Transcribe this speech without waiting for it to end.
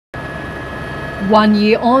1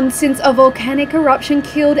 year on since a volcanic eruption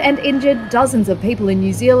killed and injured dozens of people in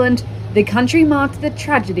New Zealand, the country marked the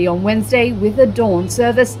tragedy on Wednesday with a dawn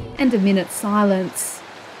service and a minute's silence.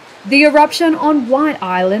 The eruption on White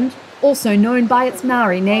Island, also known by its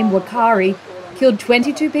Maori name Whakaari, killed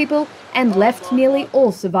 22 people and left nearly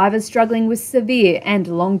all survivors struggling with severe and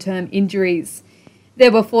long-term injuries.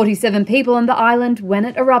 There were 47 people on the island when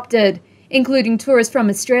it erupted, including tourists from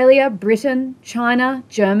Australia, Britain, China,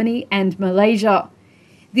 Germany and Malaysia.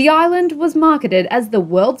 The island was marketed as the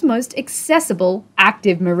world's most accessible,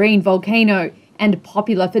 active marine volcano and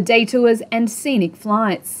popular for day tours and scenic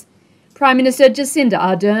flights. Prime Minister Jacinda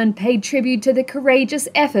Ardern paid tribute to the courageous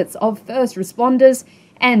efforts of first responders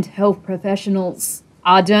and health professionals.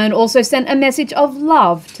 Ardern also sent a message of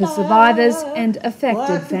love to survivors and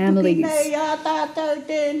affected families.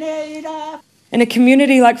 In a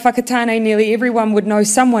community like Whakatane, nearly everyone would know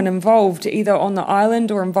someone involved either on the island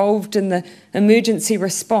or involved in the emergency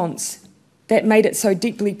response. That made it so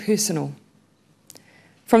deeply personal.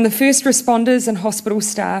 From the first responders and hospital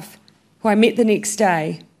staff, who I met the next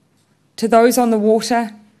day, to those on the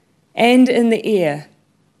water and in the air,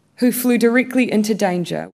 who flew directly into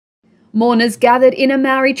danger. Mourners gathered in a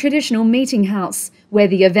Maori traditional meeting house, where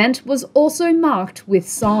the event was also marked with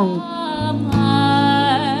song.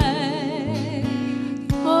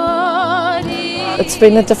 It's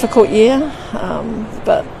been a difficult year,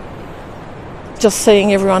 but just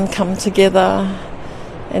seeing everyone come together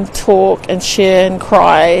and talk and share and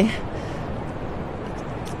cry,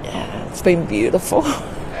 yeah, it's been beautiful.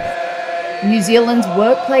 New Zealand's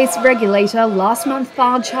workplace regulator last month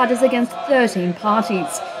filed charges against 13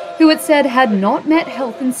 parties, who it said had not met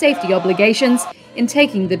health and safety obligations in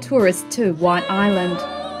taking the tourists to White Island.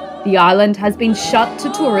 The island has been shut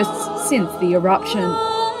to tourists since the eruption.